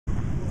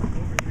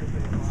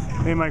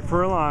Hey, Mike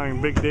Furlong,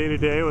 big day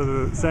today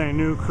with setting a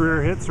new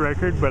career hits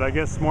record, but I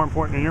guess more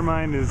important in your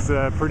mind is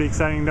a pretty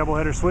exciting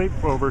doubleheader sweep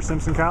over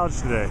Simpson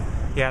College today.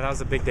 Yeah, that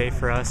was a big day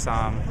for us.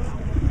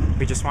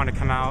 We just wanted to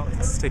come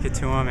out, stick it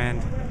to them,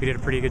 and we did a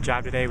pretty good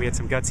job today. We had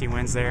some gutsy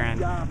wins there,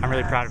 and I'm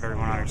really proud of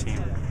everyone on our team.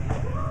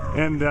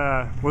 And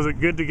was it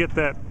good to get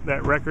that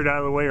record out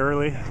of the way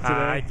early today?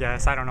 I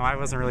guess. I don't know. I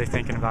wasn't really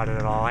thinking about it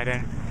at all. I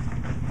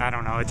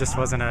don't know. It just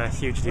wasn't a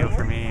huge deal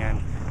for me, and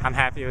I'm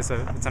happy. It's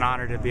an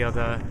honor to be able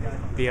to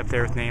be up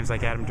there with names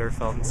like Adam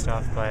Duerfeldt and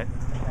stuff, but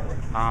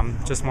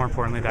just more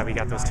importantly that we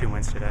got those 2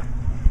 wins today.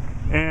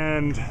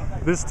 And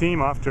this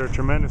team off to a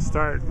tremendous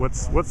start.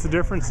 What's the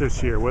difference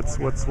this year?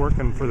 What's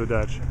working for the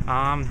Dutch?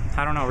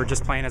 I don't know. We're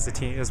just playing as a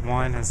team,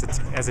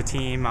 as a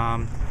team.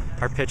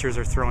 Our pitchers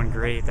are throwing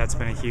great. That's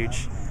been a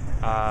huge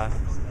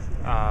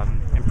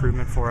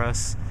improvement for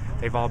us.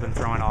 They've all been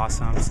throwing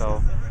awesome.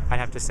 So I'd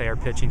have to say our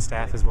pitching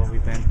staff is what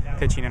we've been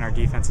pitching, and our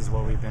defense is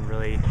what we've been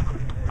really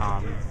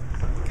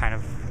kind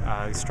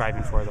of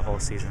striving for the whole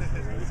season.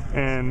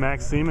 And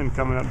Max Seaman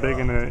coming up big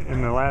in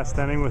the last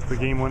inning with the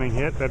game-winning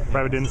hit. That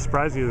probably didn't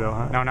surprise you, though,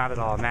 huh? No, not at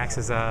all. Max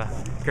is a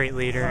great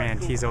leader,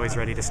 and he's always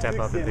ready to step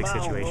up in big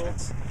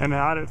situations. And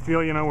how did it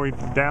feel? You know, we're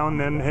down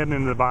then heading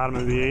into the bottom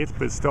of the 8th,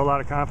 but still a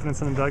lot of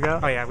confidence in the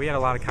dugout? Oh yeah, we had a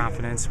lot of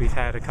confidence. We've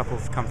had a couple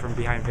of come from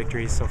behind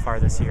victories so far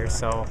this year,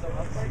 so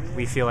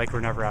we feel like we're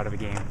never out of a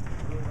game.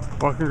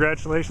 Well,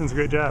 congratulations.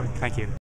 Great job. Thank you.